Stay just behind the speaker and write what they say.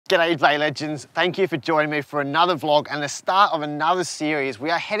G'day Bay Legends, thank you for joining me for another vlog and the start of another series. We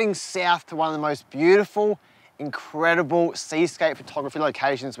are heading south to one of the most beautiful, incredible seascape photography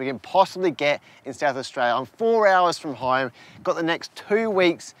locations we can possibly get in South Australia. I'm 4 hours from home, got the next 2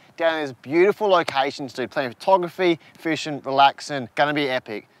 weeks down in these beautiful locations to do plenty of photography, fishing, relaxing, gonna be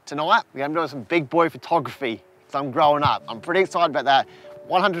epic. Tonight, we're gonna be doing some big boy photography, so I'm growing up. I'm pretty excited about that.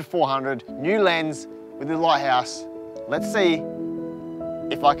 100-400, new lens with the lighthouse. Let's see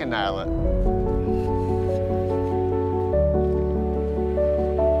if I can nail it.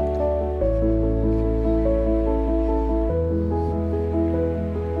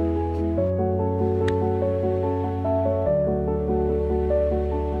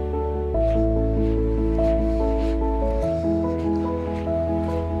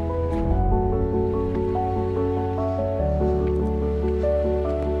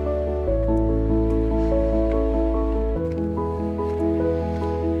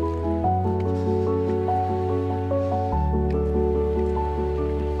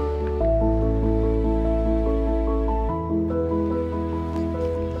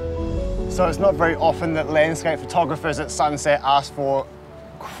 So it's not very often that landscape photographers at sunset ask for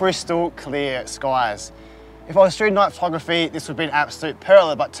crystal clear skies. If I was shooting night photography, this would be an absolute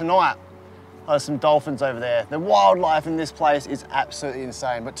pearler, but tonight, there's some dolphins over there. The wildlife in this place is absolutely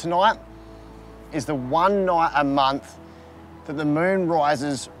insane. But tonight is the one night a month that the moon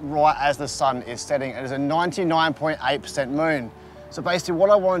rises right as the sun is setting. It is a 99.8% moon. So basically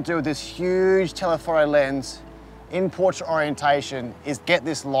what I want to do with this huge telephoto lens in portrait orientation is get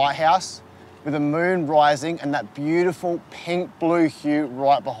this lighthouse with the moon rising and that beautiful pink blue hue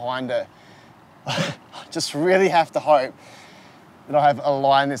right behind it. I just really have to hope that I have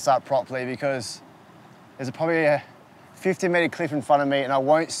aligned this up properly, because there's probably a 50-meter cliff in front of me and I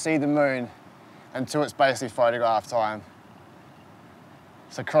won't see the moon until it's basically photograph time.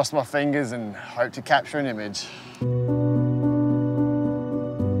 So cross my fingers and hope to capture an image.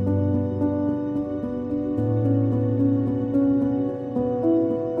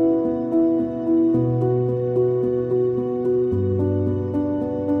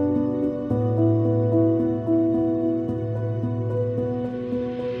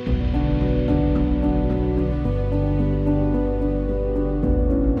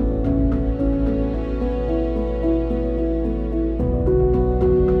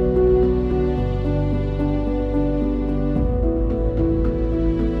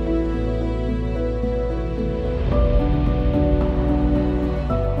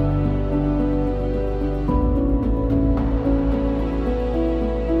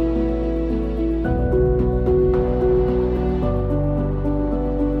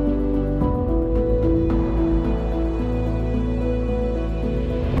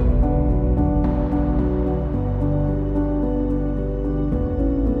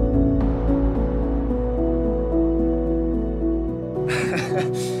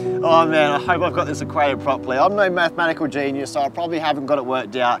 Oh man, I hope I've got this equated properly. I'm no mathematical genius, so I probably haven't got it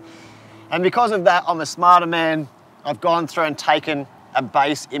worked out. And because of that, I'm a smarter man. I've gone through and taken a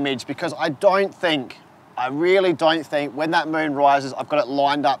base image, because I really don't think when that moon rises, I've got it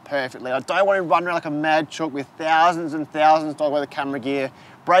lined up perfectly. I don't want to run around like a mad chook with thousands and thousands of dollars worth of camera gear,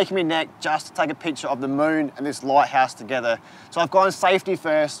 breaking my neck just to take a picture of the moon and this lighthouse together. So I've gone safety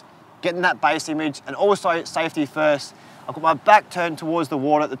first, getting that base image, and also safety first, I've got my back turned towards the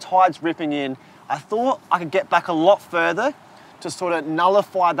water, the tide's ripping in. I thought I could get back a lot further to sort of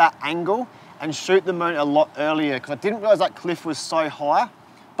nullify that angle and shoot the moon a lot earlier, because I didn't realize that cliff was so high.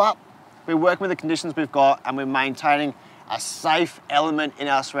 But we're working with the conditions we've got and we're maintaining a safe element in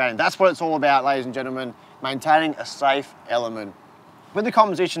our surrounding. That's what it's all about, ladies and gentlemen, maintaining a safe element. With the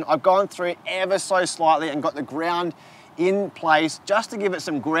composition, I've gone through ever so slightly and got the ground in place just to give it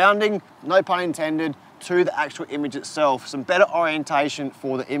some grounding, no pun intended, to the actual image itself, some better orientation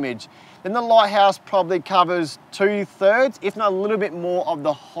for the image. Then the lighthouse probably covers 2/3, if not a little bit more, of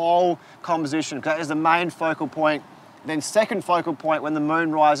the whole composition, because that is the main focal point. Then second focal point, when the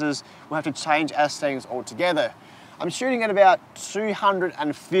moon rises, we'll have to change our settings altogether. I'm shooting at about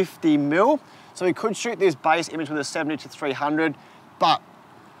 250 mil, so we could shoot this base image with a 70-300, but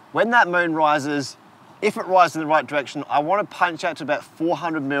when that moon rises, if it rises in the right direction, I want to punch out to about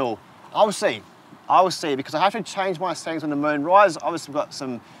 400 mil. I'll see, because I have to change my settings when the moon rises. Obviously, we've got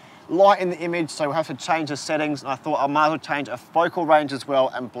some light in the image, so we'll have to change the settings, and I thought I might as well change a focal range as well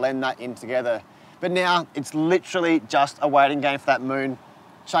and blend that in together. But now, it's literally just a waiting game for that moon.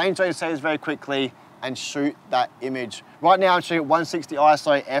 Change those settings very quickly and shoot that image. Right now, I'm shooting 160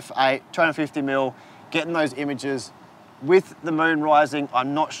 ISO f8, 250 mil, getting those images with the moon rising,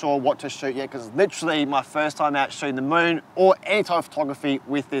 I'm not sure what to shoot yet because it's literally my first time out shooting the moon or any type of photography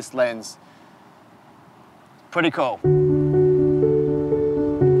with this lens. Pretty cool.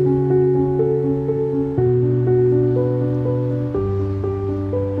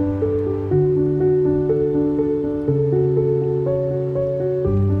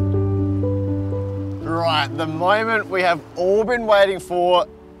 Right, the moment we have all been waiting for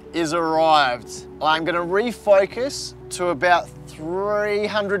is arrived. I'm gonna refocus to about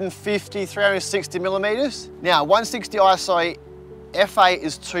 350, 360 millimeters. Now, 160 ISO, f8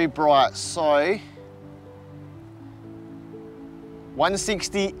 is too bright, so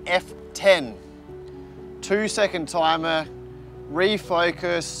 160 f10. 2-second timer,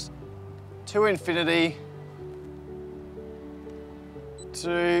 refocus to infinity.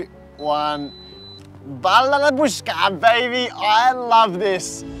 2, 1. Balabushka, baby. I love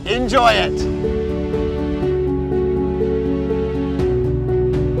this. Enjoy it.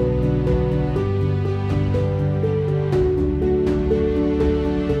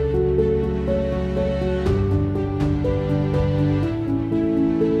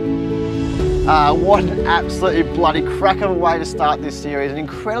 What an absolutely bloody crack of a way to start this series. An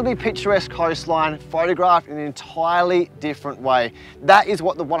incredibly picturesque coastline photographed in an entirely different way. That is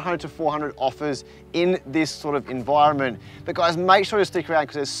what the 100-400 offers in this sort of environment. But guys, make sure to stick around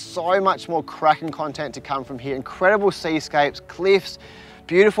because there's so much more cracking content to come from here. Incredible seascapes, cliffs,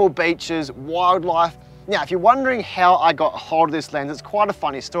 beautiful beaches, wildlife. Now, if you're wondering how I got hold of this lens, it's quite a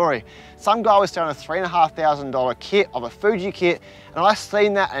funny story. Some guy was selling a $3,500 kit of a Fuji kit, and I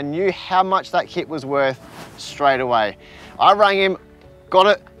seen that and knew how much that kit was worth straight away. I rang him, got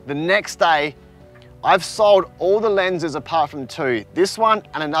it the next day. I've sold all the lenses apart from 2. This one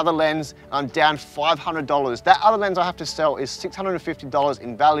and another lens, and I'm down $500. That other lens I have to sell is $650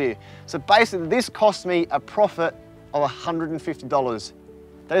 in value. So basically, this cost me a profit of $150.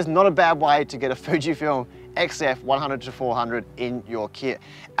 That is not a bad way to get a Fujifilm XF 100-400 in your kit.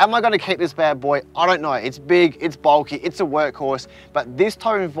 Am I going to keep this bad boy? I don't know. It's big, it's bulky, it's a workhorse, but this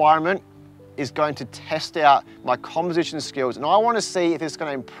type of environment is going to test out my composition skills, and I want to see if it's going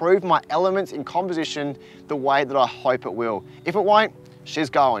to improve my elements in composition the way that I hope it will. If it won't, she's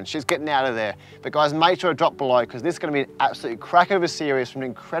going, she's getting out of there. But guys, make sure to drop below because this is going to be an absolutely crack of a series from an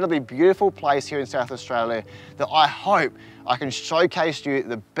incredibly beautiful place here in South Australia that I hope I can showcase you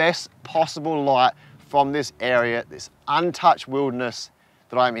the best possible light from this area, this untouched wilderness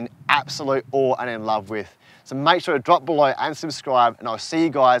that I'm in absolute awe and in love with. So make sure to drop below and subscribe, and I'll see you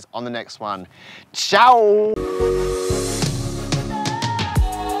guys on the next one. Ciao!